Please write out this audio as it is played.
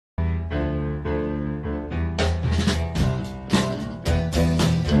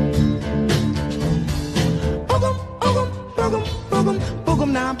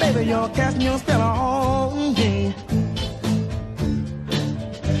boogum now, baby, you're casting your spell on me.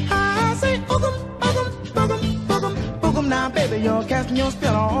 I say boogum, boogum, boogum, boogum, boogum now, baby, you're casting your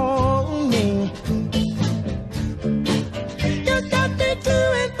spell on me. You got me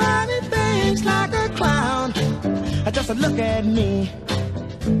doing funny things like a clown. Just look at me.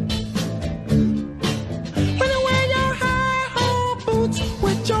 When you wear your high-hole boots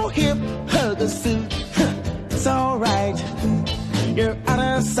with your hip hugger suit, it's alright, you're out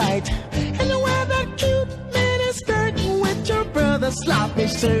of sight. And you wear that cute mini skirt with your brother's sloppy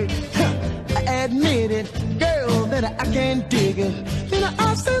shirt. I admit it, girl, that I can't dig it. Then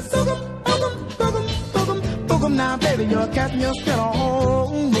I say, boogum, boogum, boogum, boogum, boogum. Now, baby, you're casting your spell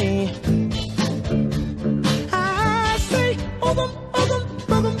on me. I say, boogum, boogum,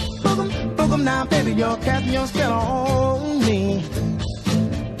 boogum, boogum, boogum. Now, baby, you're casting your spell on me.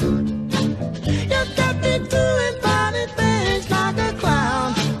 You got me doing funny things like a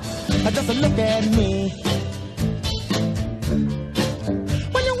clown. Just look at me.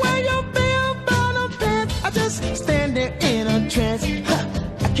 When you wear your bell-bottom pants, I just stand there in a trance.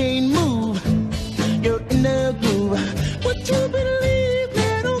 I can't move, you're in the groove. Would you believe,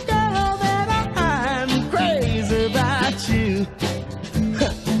 little girl, that I'm crazy about you?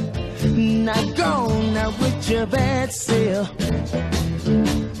 Now go now with your bad self.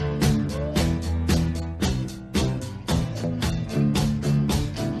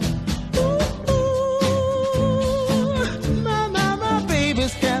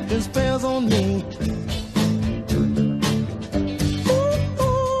 Spells on me.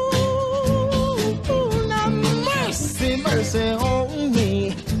 Ooh, now mercy, mercy on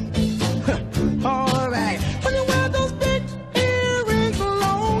me. Alright, when you wear those big earrings,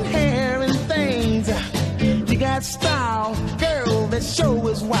 long hair and things, you got style, girl, that show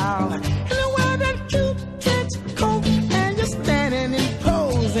is wild. And you wear that cute trench coat and you're standing and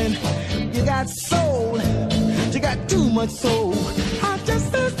posing. You got soul, you got too much soul. I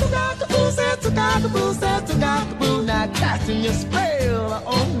just said to-ga-ga-boo, said to-ga-ga-boo, said to-ga-ga-boo, now casting your spell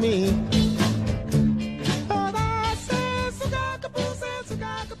on me. But I said to-ga-ga-boo, said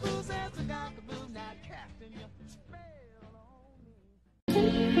to-ga-ga-boo, said to-ga-ga-boo, now casting your spell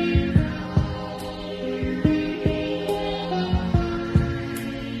on me.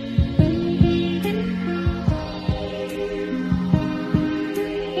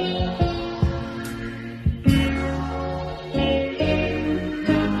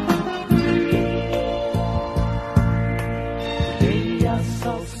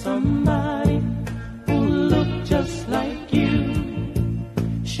 Somebody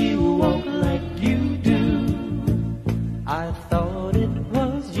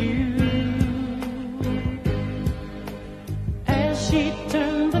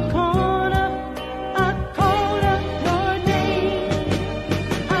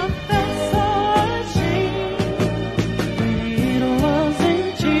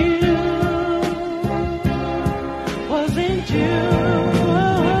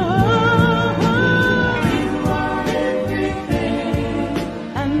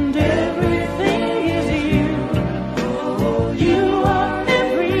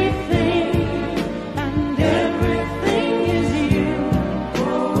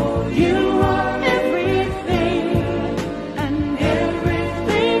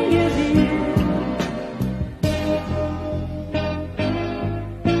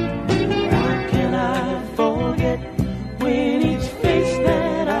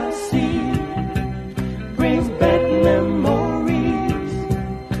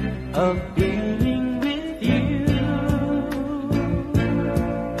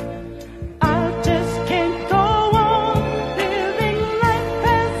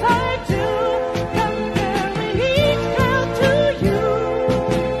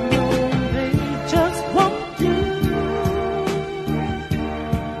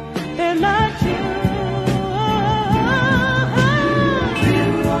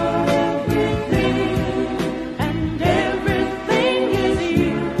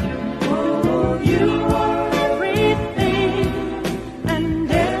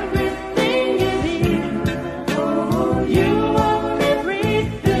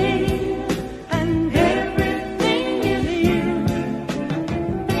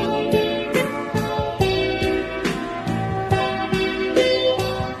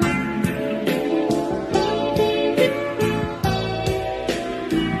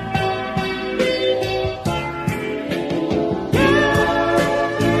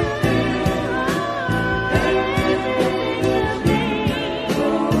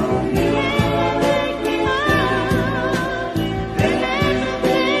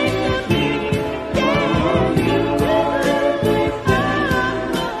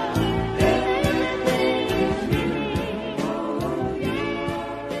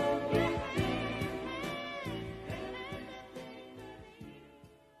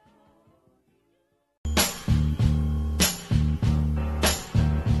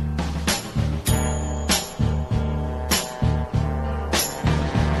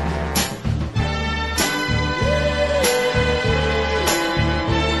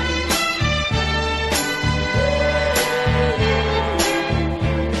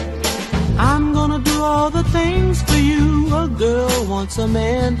wants a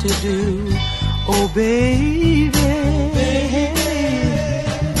man to do. Oh baby,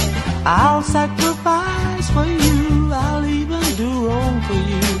 I'll sacrifice for you, I'll even do wrong for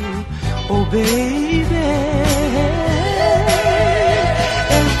you. Oh baby,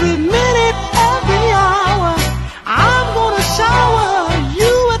 every minute, every hour, I'm gonna shower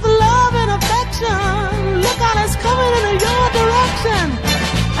you with love and affection. Look out, it's coming in your direction.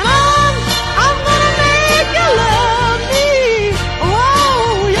 And I'm gonna make you love me.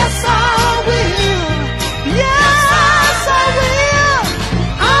 Oh, yes I will. Yes I will.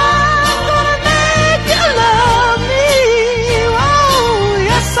 I'm gonna make you love me. Oh,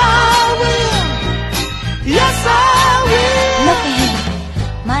 yes I will. Yes I will. Look at him.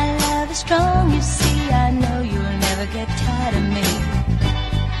 My love is strong, you see. I know you'll never get tired of me.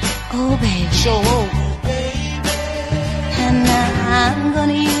 Oh, baby. So, And I'm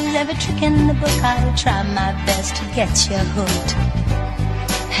gonna use every trick in the book. I'll try my best to get you hooked.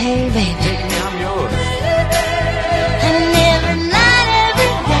 Hey, baby. take me, I'm yours. And every night,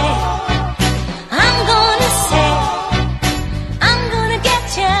 every day, I'm gonna say, I'm gonna get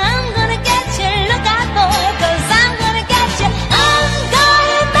you, I'm gonna get you. Look out, boy, 'cause I'm gonna get you. I'm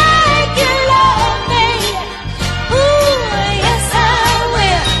gonna make you love me. Ooh, yes I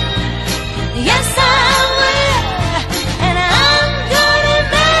will. Yes I will. And I'm gonna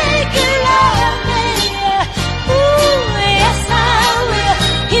make you love me. Ooh, yes I will.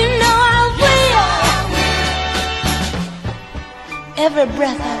 You know I will. Every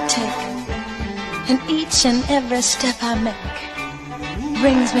breath I take and each and every step I make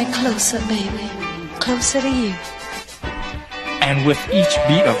brings me closer, baby, closer to you. And with each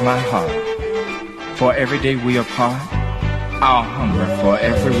beat of my heart, for every day we apart, I'll hunger for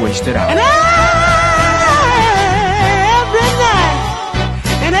every wasted hour. And every night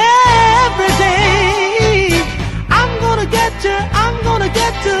and every day, I'm gonna get you, I'm gonna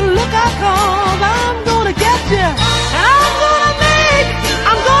get you. Look out, 'cause I'm gonna get you. And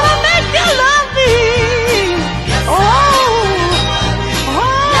I'm gonna make you love me. Oh,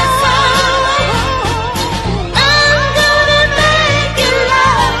 Yes, I will. I'm gonna make you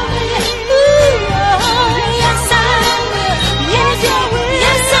love me. Ooh, oh, yes I will. Yes, I will.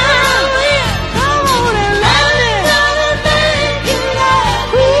 Yes, I will. come on and love me. I'm gonna make you love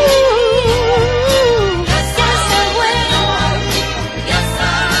me. Ooh, Yes, I will. Yes,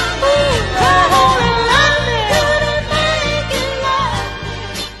 I will. come on and love me. Gonna make you love me.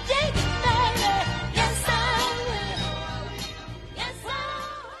 Take it, baby. Yes, I will. Yes, I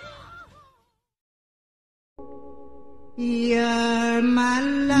will. You're my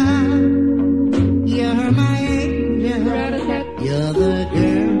love, you're my angel, you're the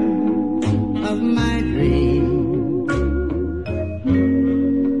girl of my dream.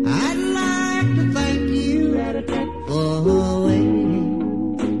 I'd like to thank you for waiting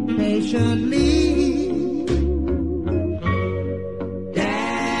patiently.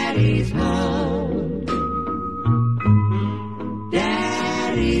 Daddy's home,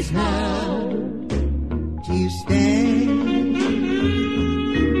 Daddy's home to stay.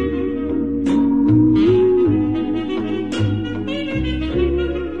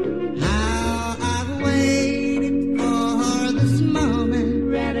 How I've waited for this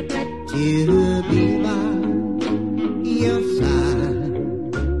moment to be by your side.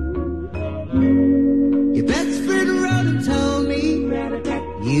 Your best friend wrote and told me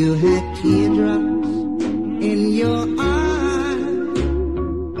you had teardrops in your eyes.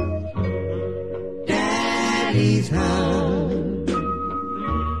 Daddy's home,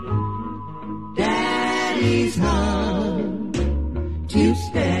 Daddy's home to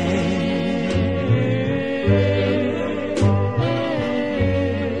stay.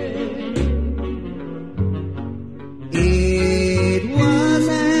 It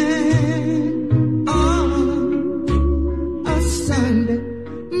wasn't on a Sunday,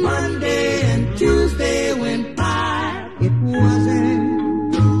 Monday and Tuesday went by. It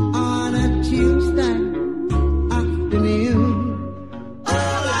wasn't on a Tuesday afternoon.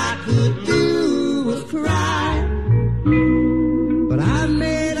 All I could do was cry. But I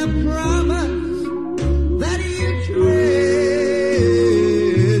made a promise that you treasure.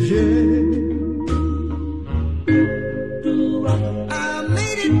 I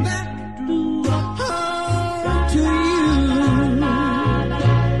made it back home to you.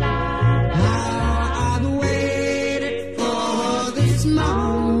 How I've waited for this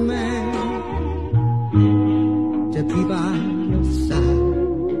moment to be by your side.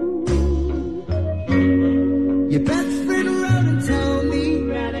 Your best friend wrote and told me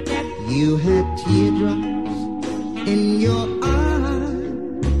you had teardrops in your eyes.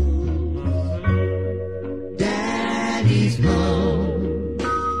 Daddy's home,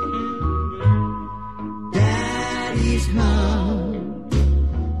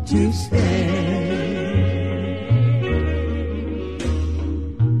 to stay.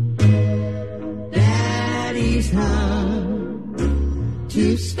 Daddy's come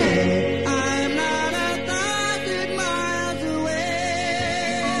to stay. I'm not 1,000 miles away.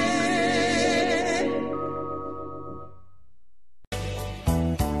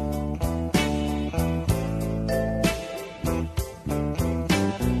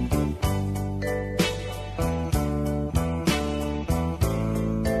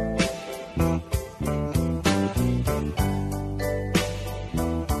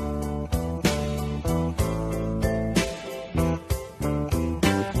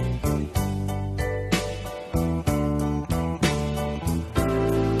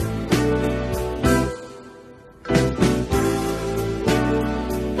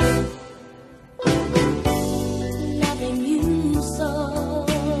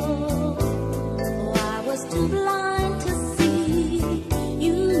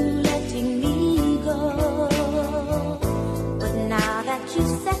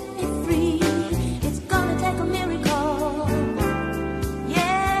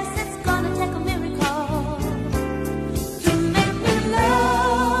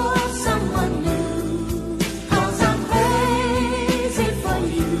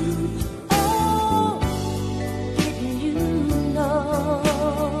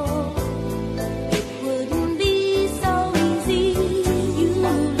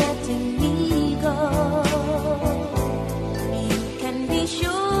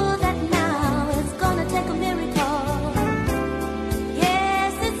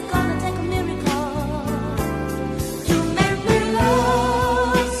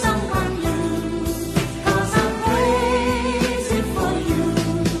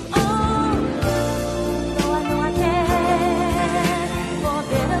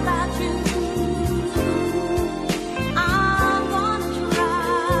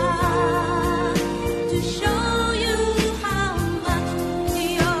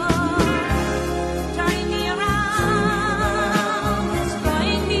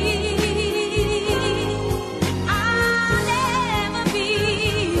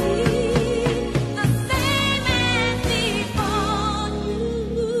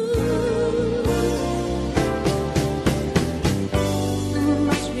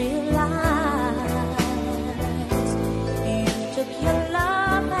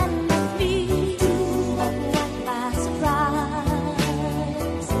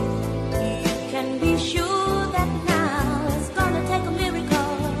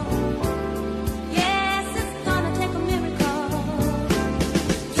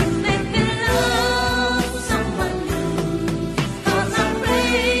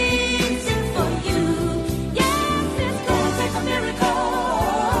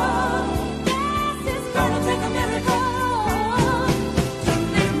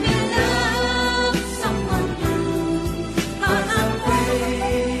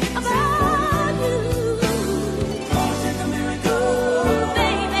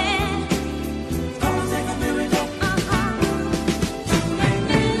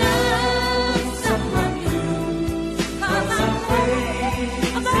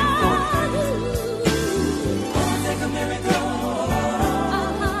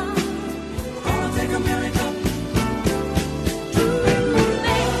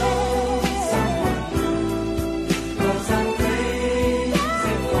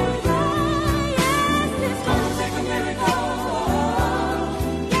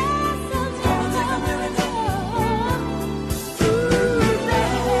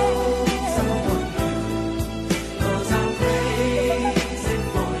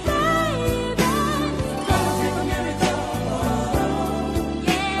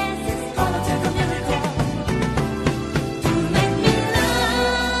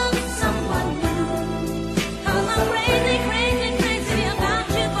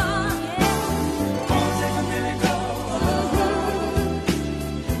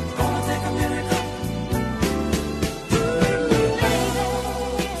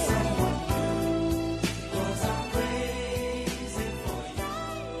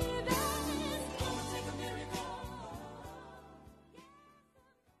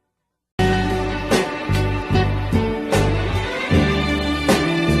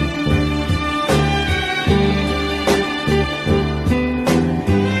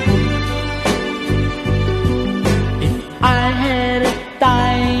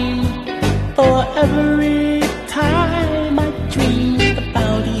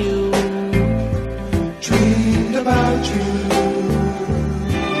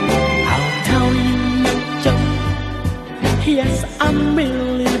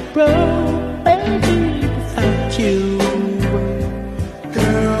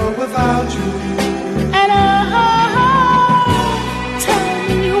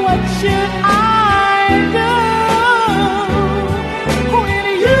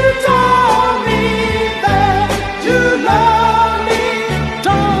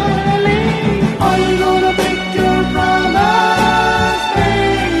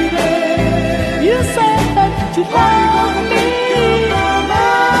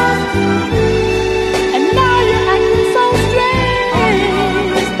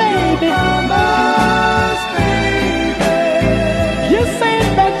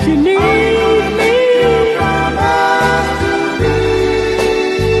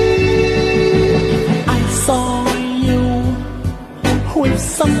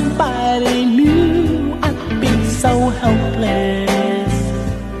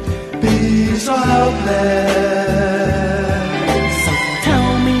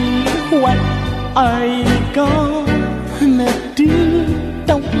 are you gonna do?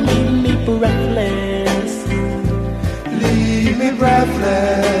 Don't leave me breathless. Leave me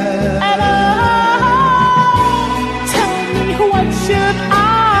breathless. And tell me, what should I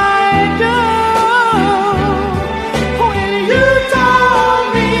do when you told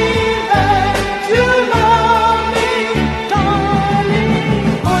me that you love me, darling?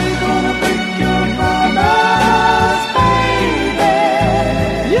 Are you gonna break your promise, baby?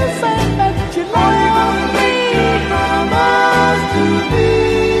 You said that you love me. Promise to me.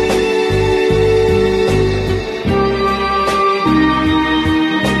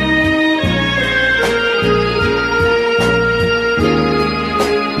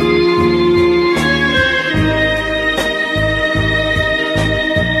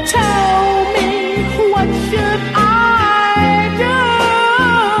 Tell me, what should I do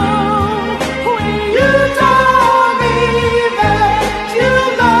when you told me that you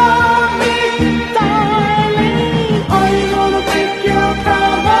love me, darling? Are you gonna break your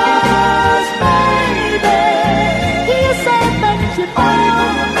promise, baby? You said that you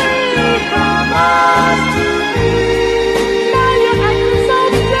love me. Promise to me. Now you're acting so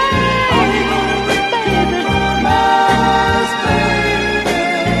Are you gonna break your baby. promise, baby?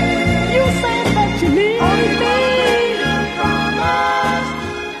 You said that you need Are you me. gonna break your promise?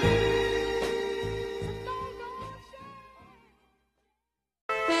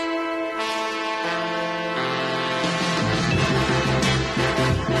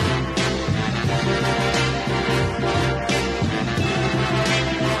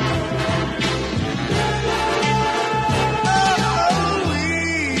 Oh,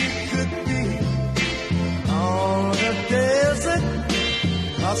 we could be on a desert,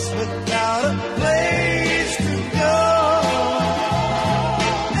 lost without a place to go.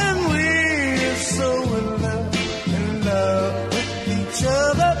 And we're so in love with each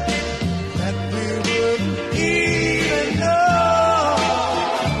other that we wouldn't even know.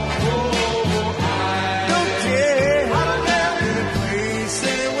 Don't care in a place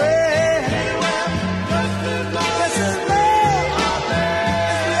anywhere. Just as love,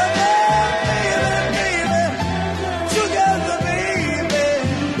 baby. Together, baby.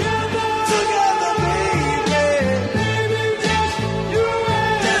 Together, baby. Just you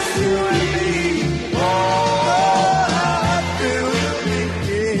and me. Oh, how I feel to be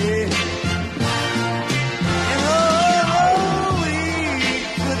here.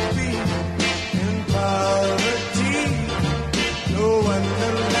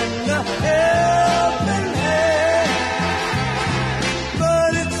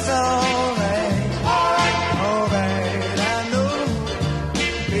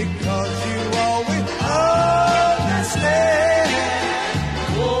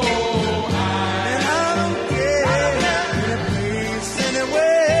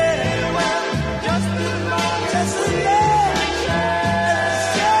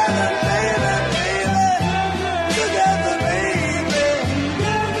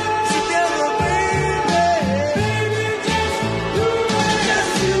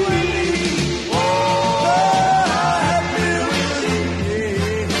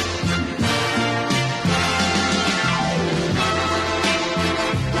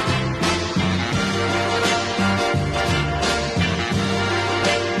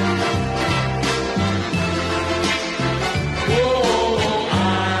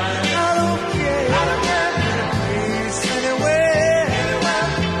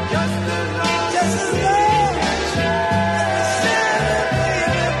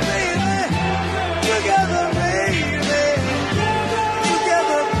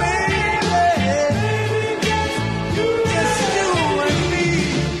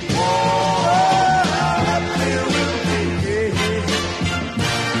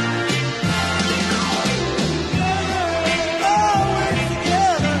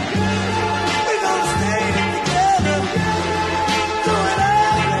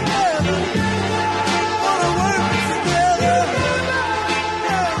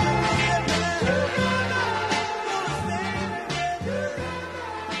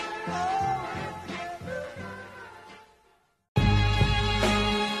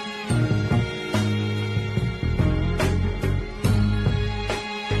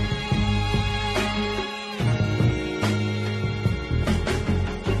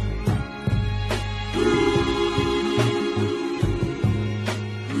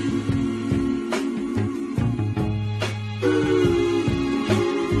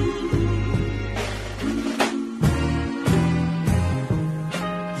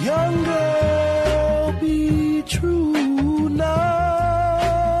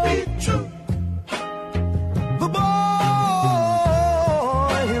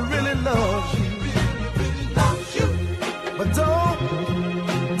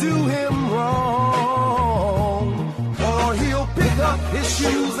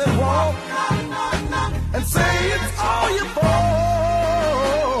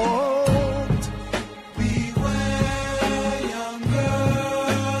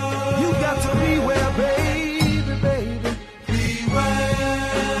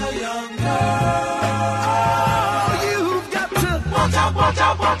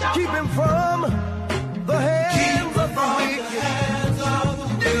 Keep him from the hands of the wicked.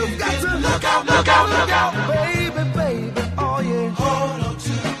 You've got to look out, look out, look out, baby, baby, oh yeah. Hold on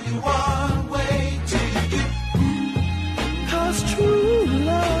to your one-way ticket. 'Cause true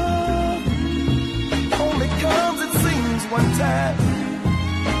love only comes, it seems, one time.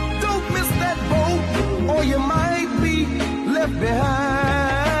 Don't miss that boat, or you might be left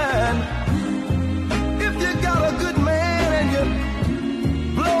behind. If you got a good man and you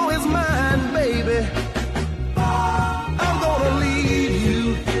blow his mind, baby, I'm gonna leave you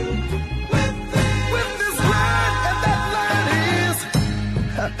with this line, and that line is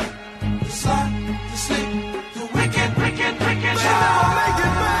the slide, the slick, the wicked, wicked, wicked. They never make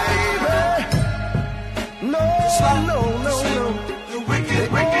it, baby. No, no, no, no. The wicked,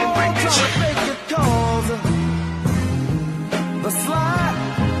 wicked, wicked. Try to make it, 'cause the slide,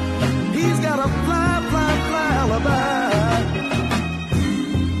 he's got a fly, fly, fly alibi.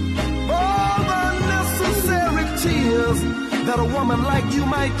 All the necessary tears that a woman like you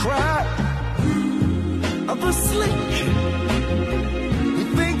might cry. Of the slick, he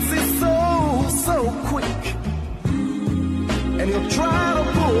thinks he's so quick, and he'll try to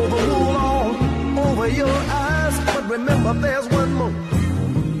pull the wool on over your eyes. But remember, there's one more,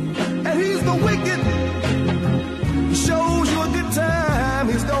 and he's the wicked. He shows you a good time.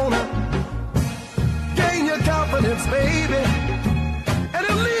 He's gonna gain your confidence, baby, and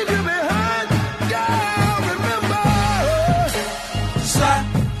he'll leave you behind. Yeah, remember, slide,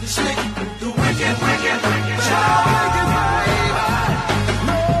 the slick, the wicked, wicked, wicked. Slide, wicked, baby.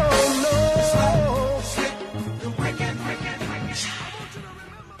 No, no. Slide, the slick, the wicked, wicked, wicked. I want you to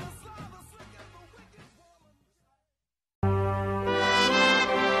remember the slide, the slick, and the wicked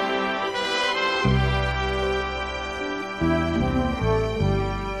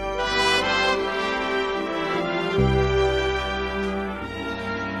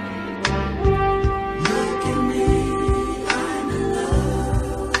Look at me, I'm in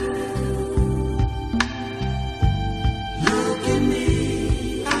love. Look at me,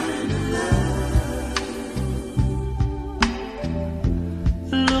 I'm in love.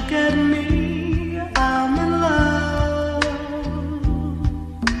 Look at me, I'm in love.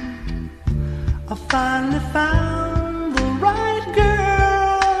 I finally found the right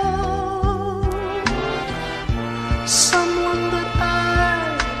girl, someone that I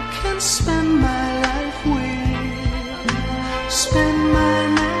can spend my life with, spend my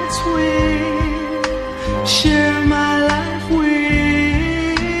nights with, share my life with.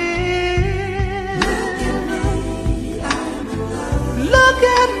 Look at me, I'm in love.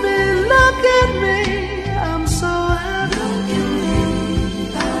 Look at me, I'm so happy.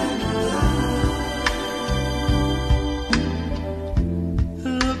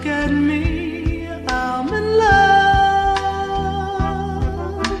 Look at me, I'm in love.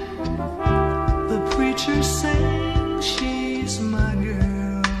 The preacher saying she's my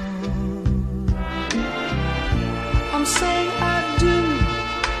girl. I'm saying I do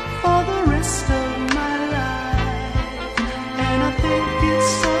for the rest of my life, and I think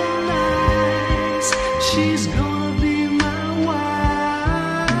it's so nice. She's gonna be my wife.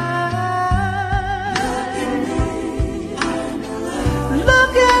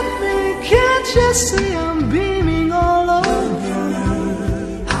 Look at me, can't you see I'm beaming all over?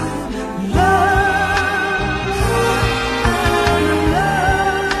 Love, I'm in love.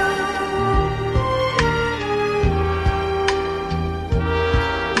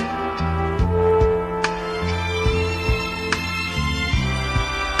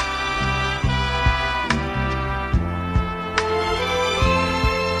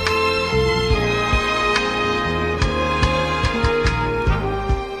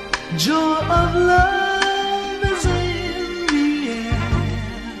 Joy of love is in the air,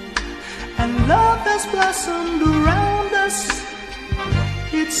 and love has blossomed around us.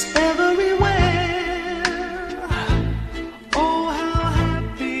 It's everywhere. Oh, how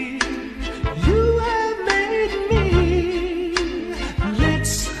happy you have made me.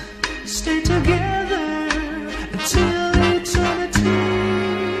 Let's stay together until eternity.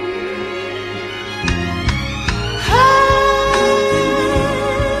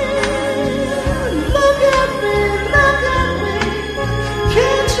 Look at me,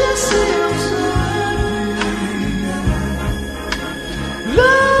 can't you see I'm so happy?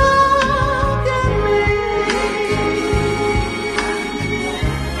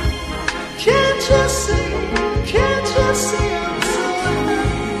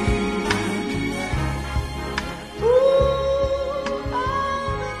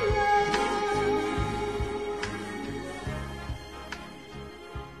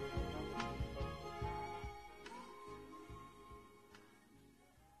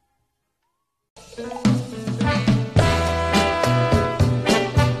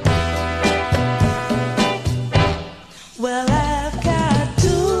 Well, I've got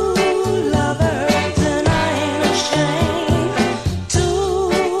two lovers and I ain't ashamed. Two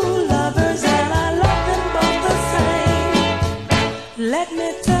lovers and I love them both the same. Let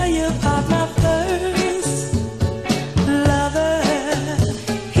me tell you about my first lover.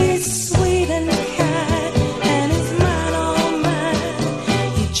 He's sweet and kind and he's mine all mine.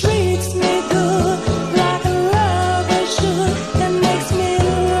 He treats me good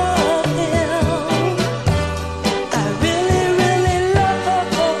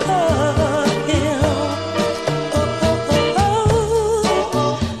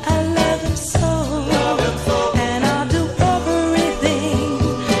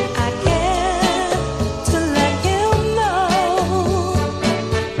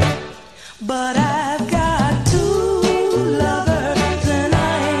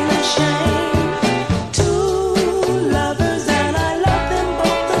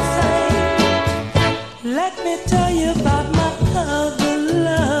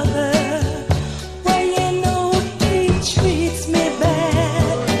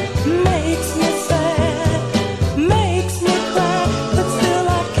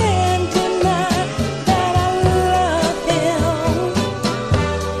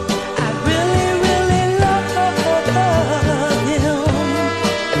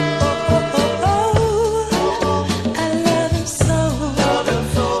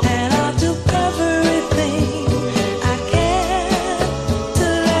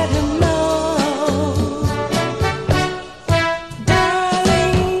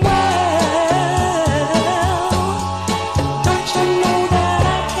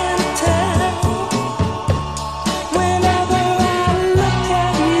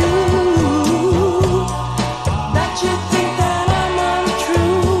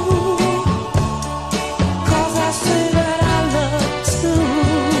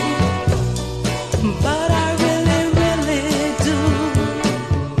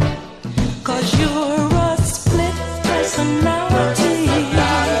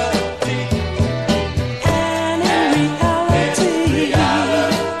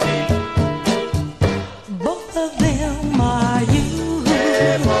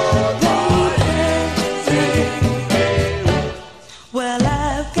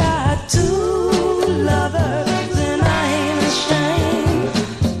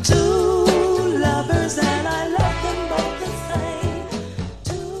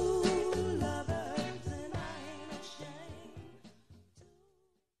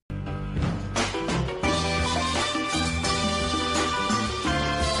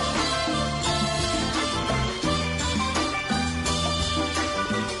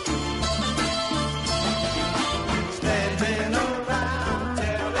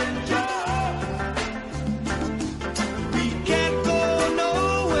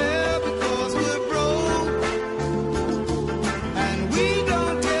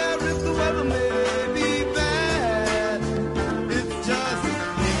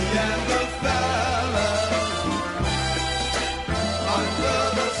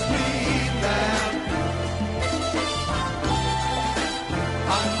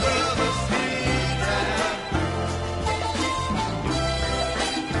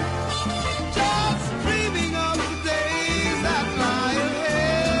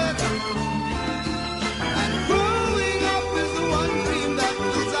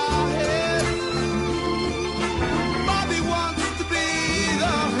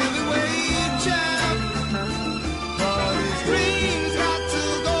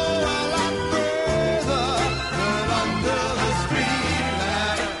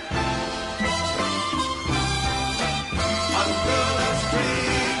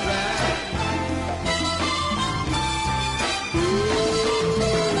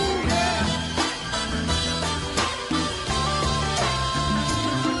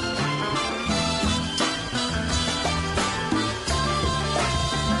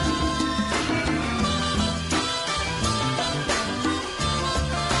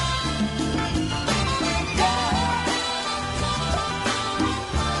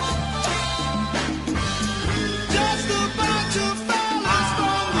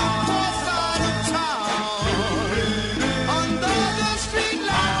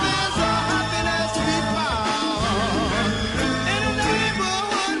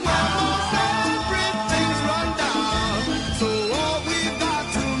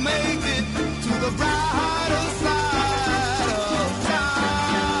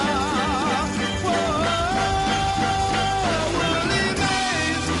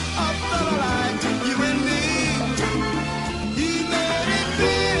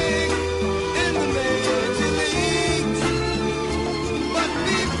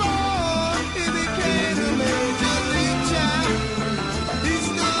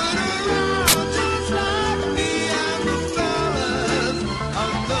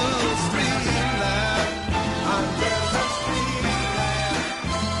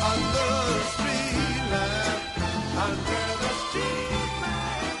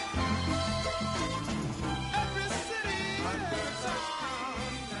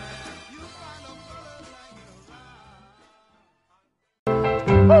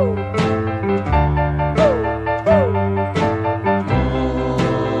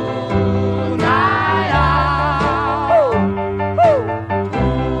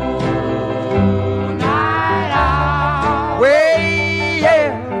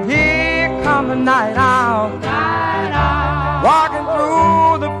Night owl, walking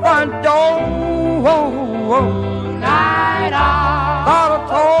through the front door. Night owl, thought I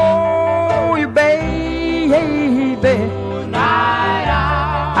told you, baby. Night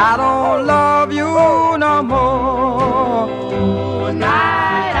owl, I don't love you no more.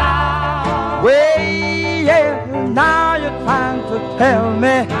 Night owl, way yeah, now you're trying to tell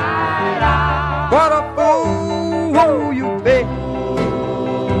me what a fool you be.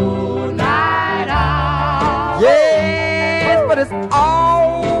 Yes, but it's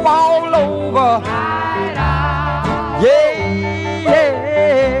all over. Yeah, yeah.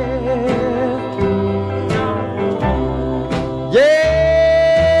 Yes,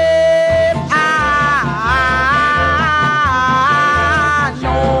 I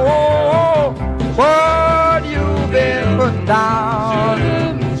know what you've been put down.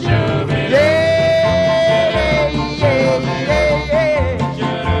 Yeah,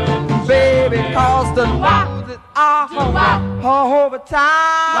 baby, 'cause the over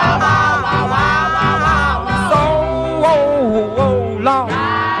time, so long,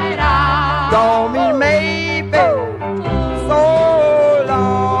 don't mean maybe so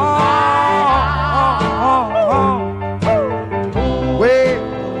long. Well,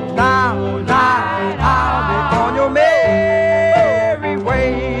 now I'll be on your merry way.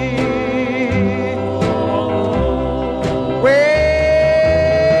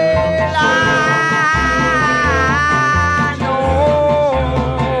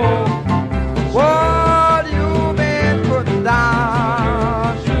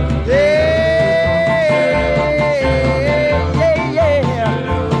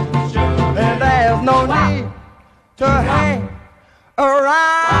 To hang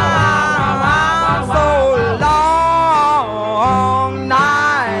around so long,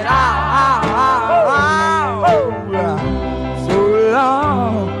 night owl, so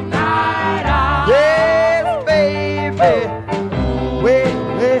long, night owl. Yes, baby, wait,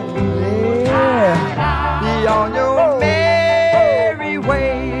 be on your merry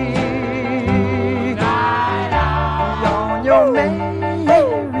way, be on your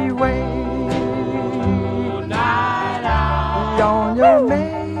merry way. On your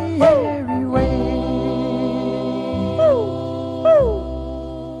merry way.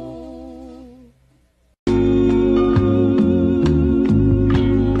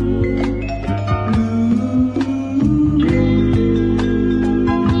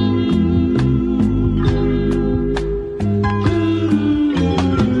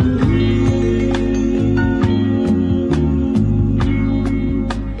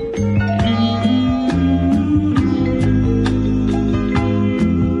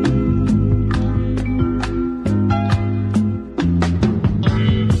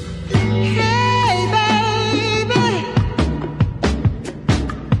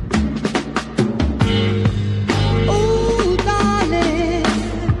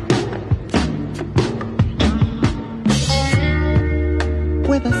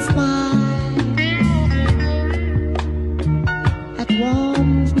 With a smile that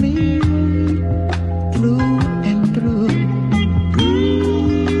warms me through and through.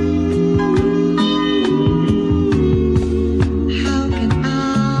 How can I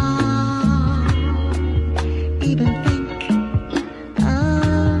even think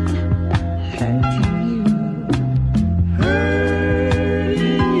of hurting you?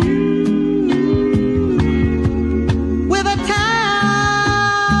 With a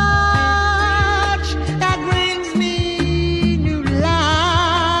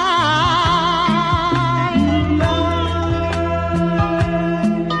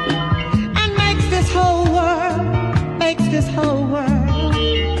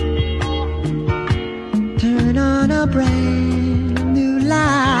turn on a brand new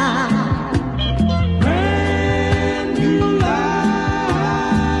light. Brand new light.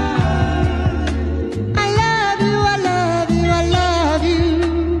 I love you, I love you, I love you.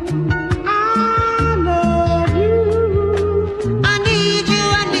 I love you. I need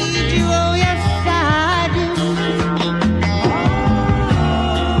you, oh yes I do.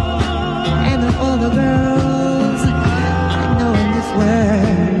 And of all the girls I know in this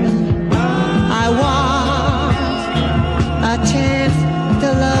world, I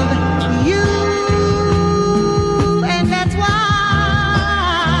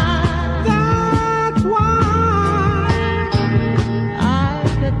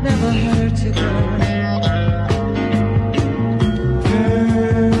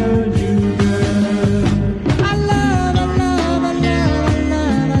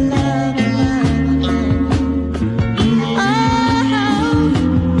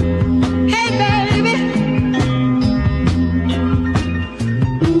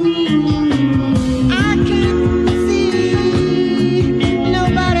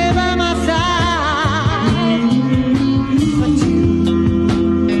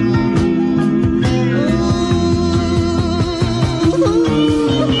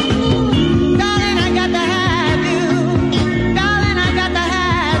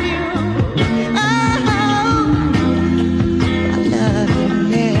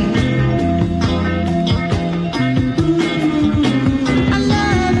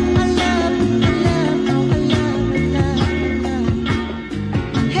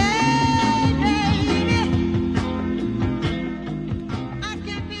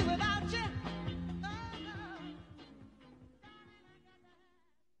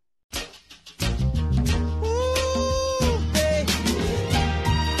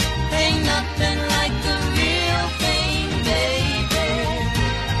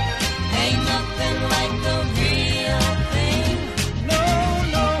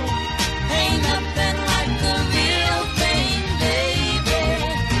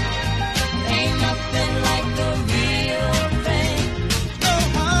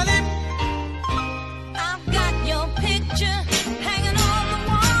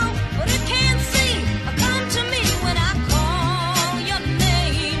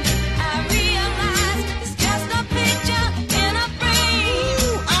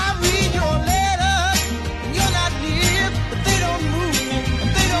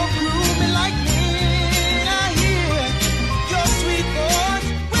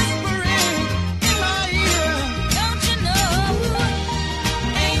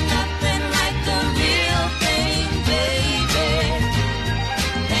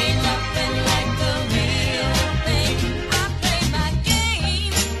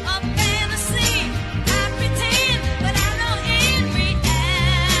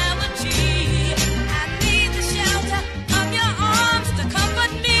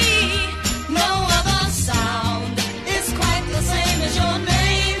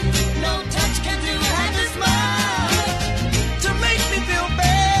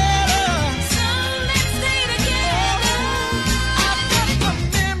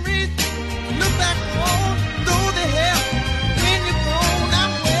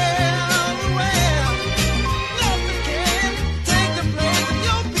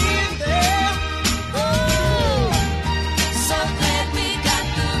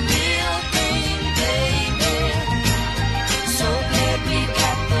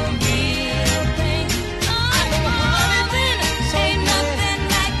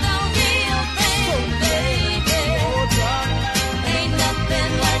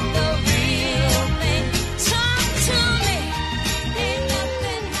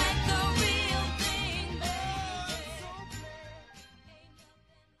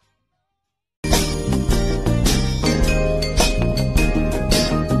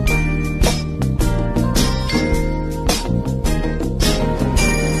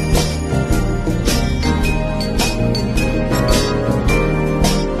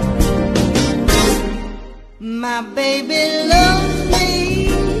My baby loves me.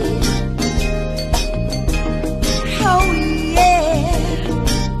 Oh yeah.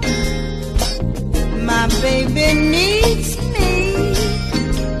 My baby needs me.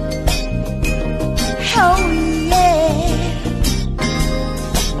 Oh yeah.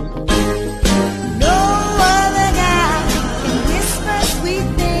 No other guy can whisper sweet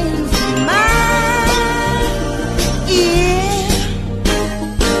things in my ear.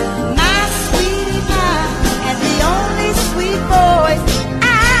 My sweetie pie has the only sweet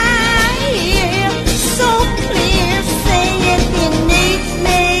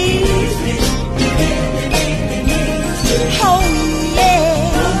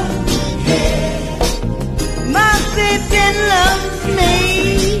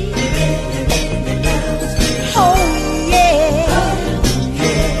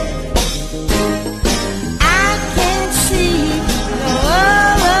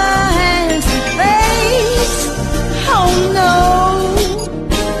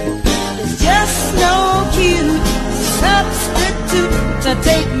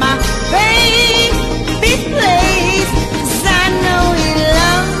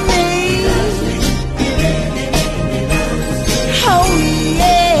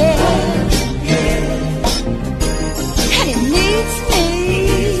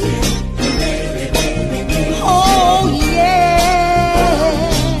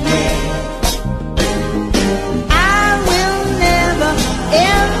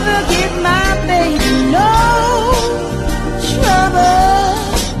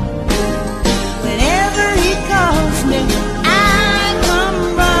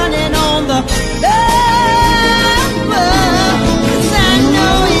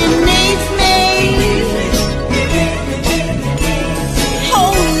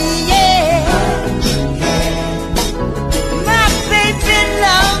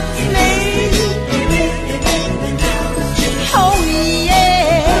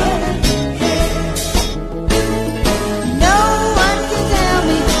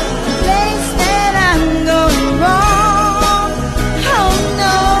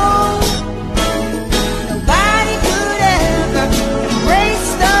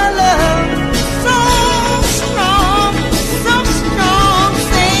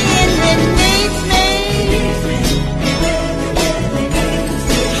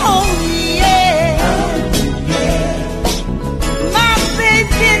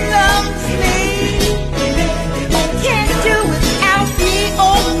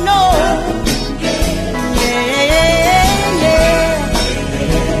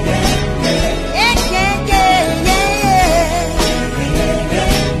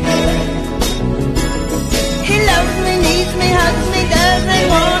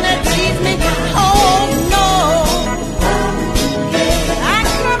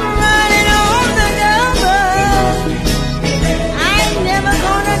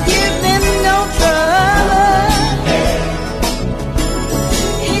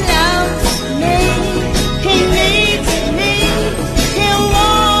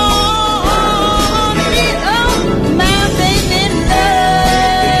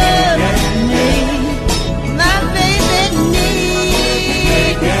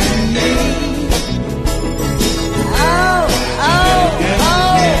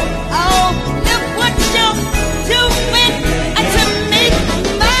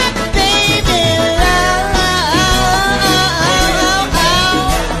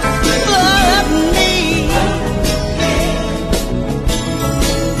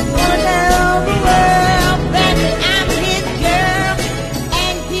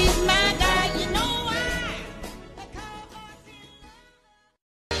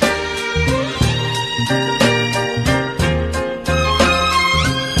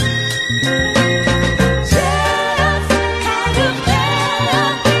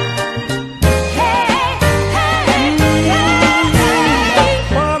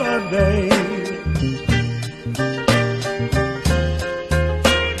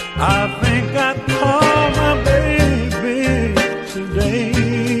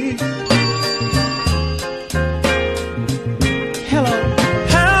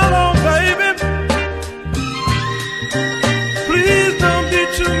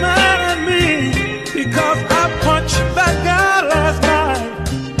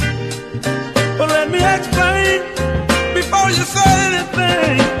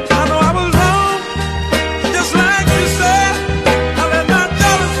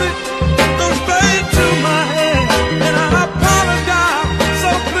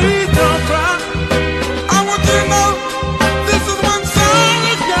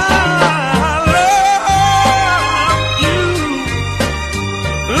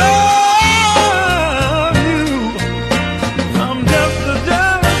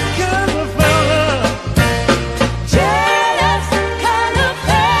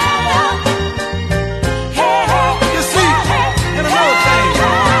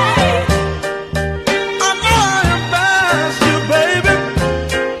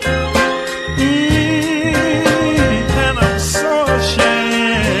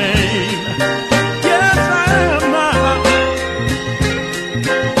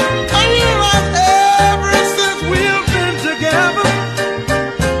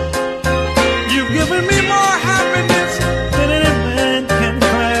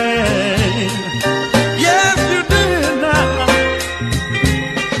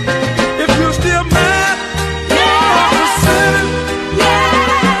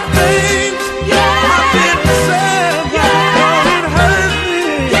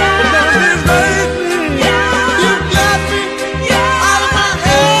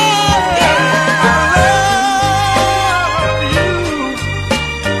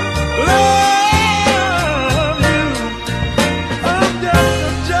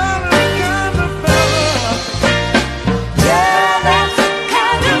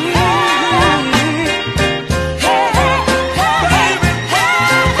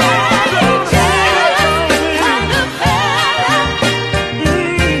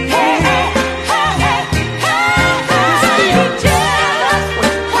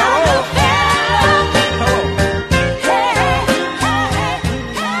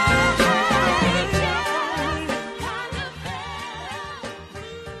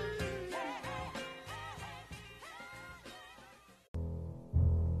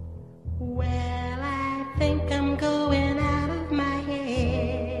Well, I think I'm going out of my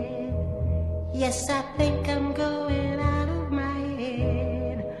head. Yes, I think I'm going out of my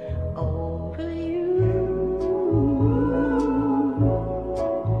head over you.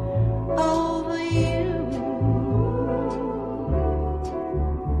 Over you.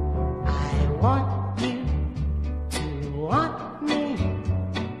 I want you to want me.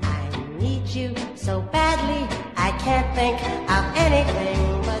 I need you so badly. I can't think of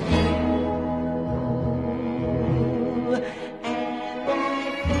anything but you. And I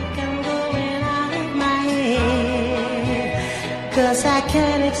think I'm going out of my head, 'cause I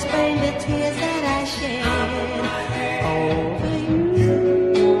can't explain the tears that I shed over you.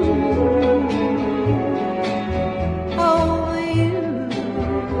 Over you.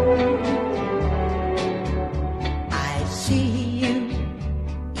 I see you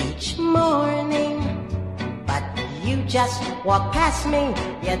each morning, but you just walk past me.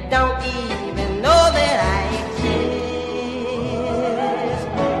 You don't even know that I exist.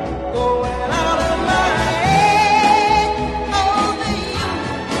 Going out of my head over you.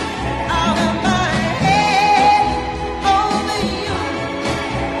 Out of my head over you.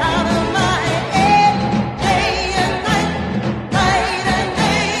 Out of my head day and night. Night and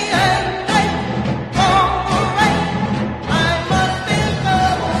day and night. Alright, I must think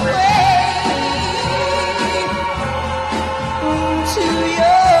of a way to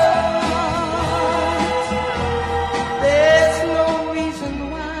yours. There's no reason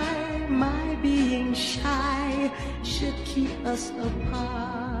why my being shy should keep us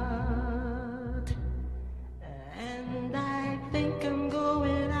apart. And I think I'm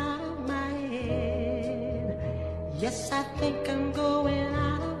going out of my head. Yes, I think I'm going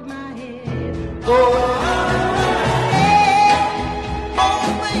out of my head. Going out of my head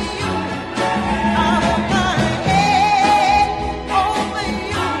over you. Out of my head over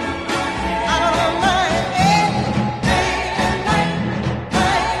you. Out of my head day and night.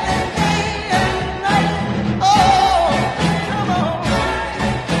 Night and day and night. Oh, come on.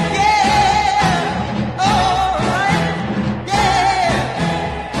 Yeah. All right. Yeah.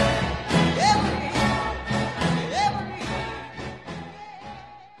 Every.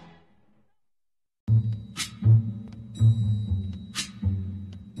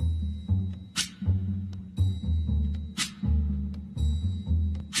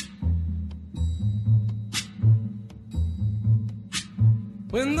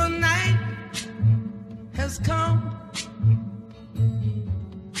 When the night has come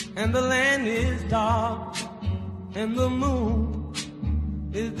and the land is dark and the moon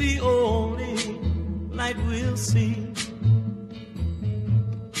is the only light we'll see.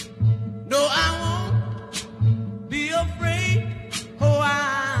 No, I won't be afraid. Oh,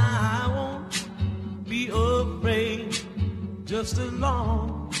 I won't be afraid. Just as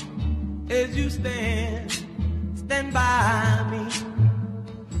long as you stand by me.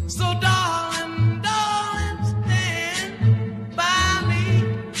 So darling, darling, stand by me.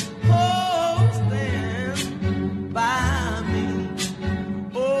 Oh, stand by me.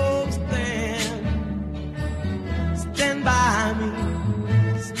 Oh, stand by me.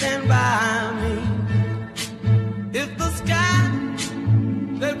 Stand by me. If the sky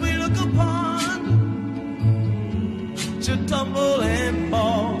that we look upon should tumble and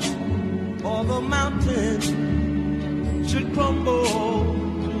fall, or the mountain should crumble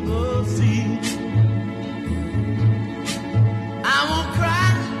to the sea, I won't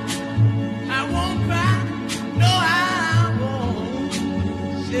cry, no, I won't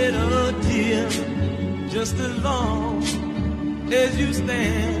shed a tear. Just as long as you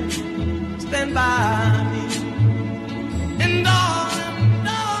stand by me. And darling,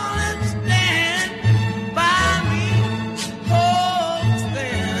 darling, stand by me. Oh,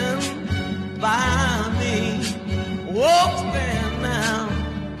 stand by me. Oh, stand now.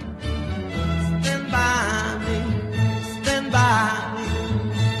 Stand by me. Stand by me.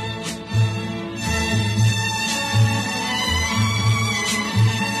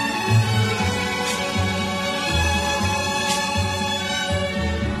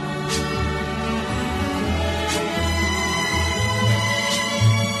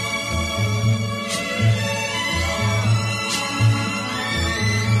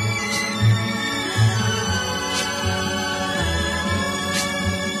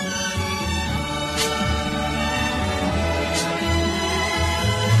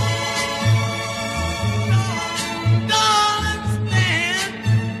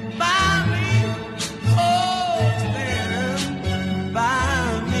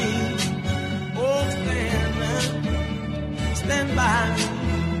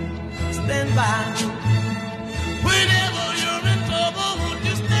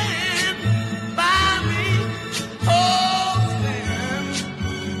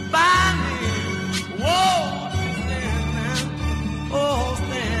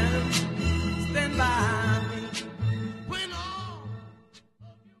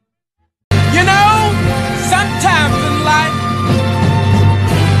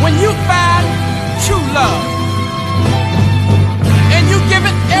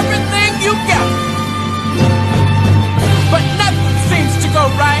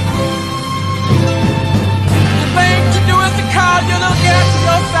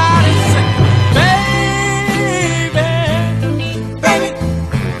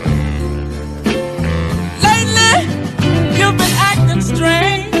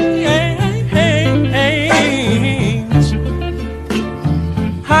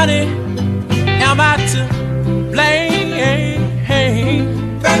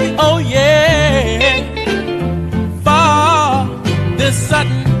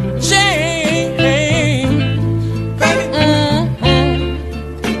 change.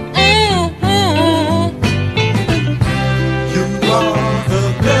 You are the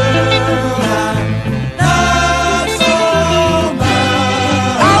girl I love so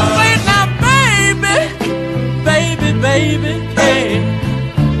much. I'll say now, baby, baby, baby, hey.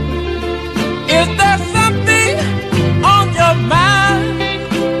 Is there something on your mind?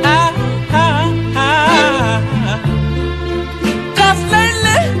 'Cause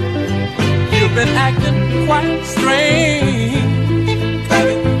lately you've been acting quite strange.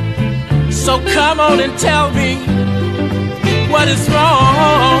 So come on and tell me what is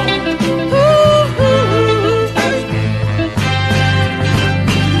wrong.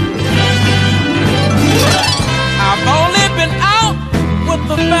 I've only been out with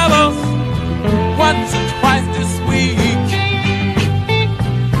the fellas once or twice this week,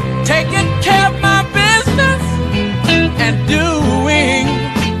 taking care of my business and doing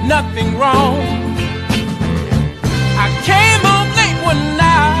nothing wrong. I came home late one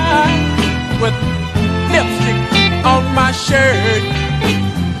night with lipstick on my shirt.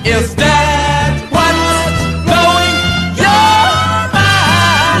 Is that what's blowing your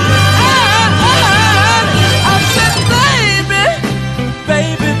mind? I said, baby,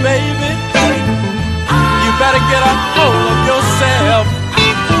 baby, baby, you better get a hold of yourself.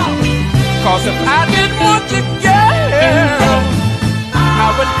 'Cause if I didn't want you, girl, I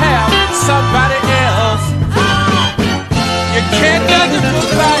would have somebody else. You can't judge a book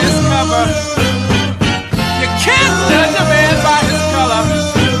by its cover. You can't judge a man by his color.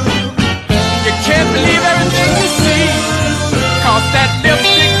 You can't believe everything you see, 'cause that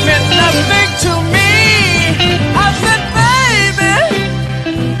lipstick meant nothing to me. I said, baby,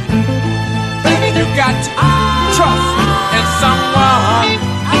 you got to trust in someone.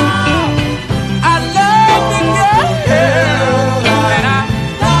 I love you, girl, and I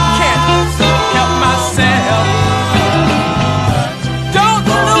can't help myself. Don't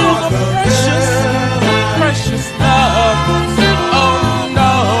lose a precious, precious love. Oh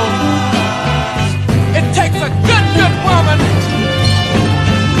no, it takes a good, good woman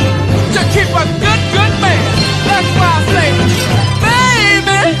to keep a good, good man. That's why I say,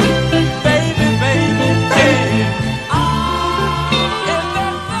 baby, baby, baby, hey. Is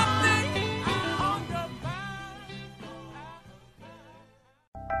there something on your mind?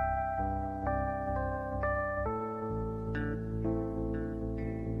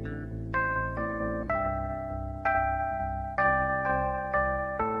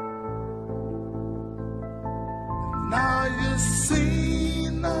 Now you see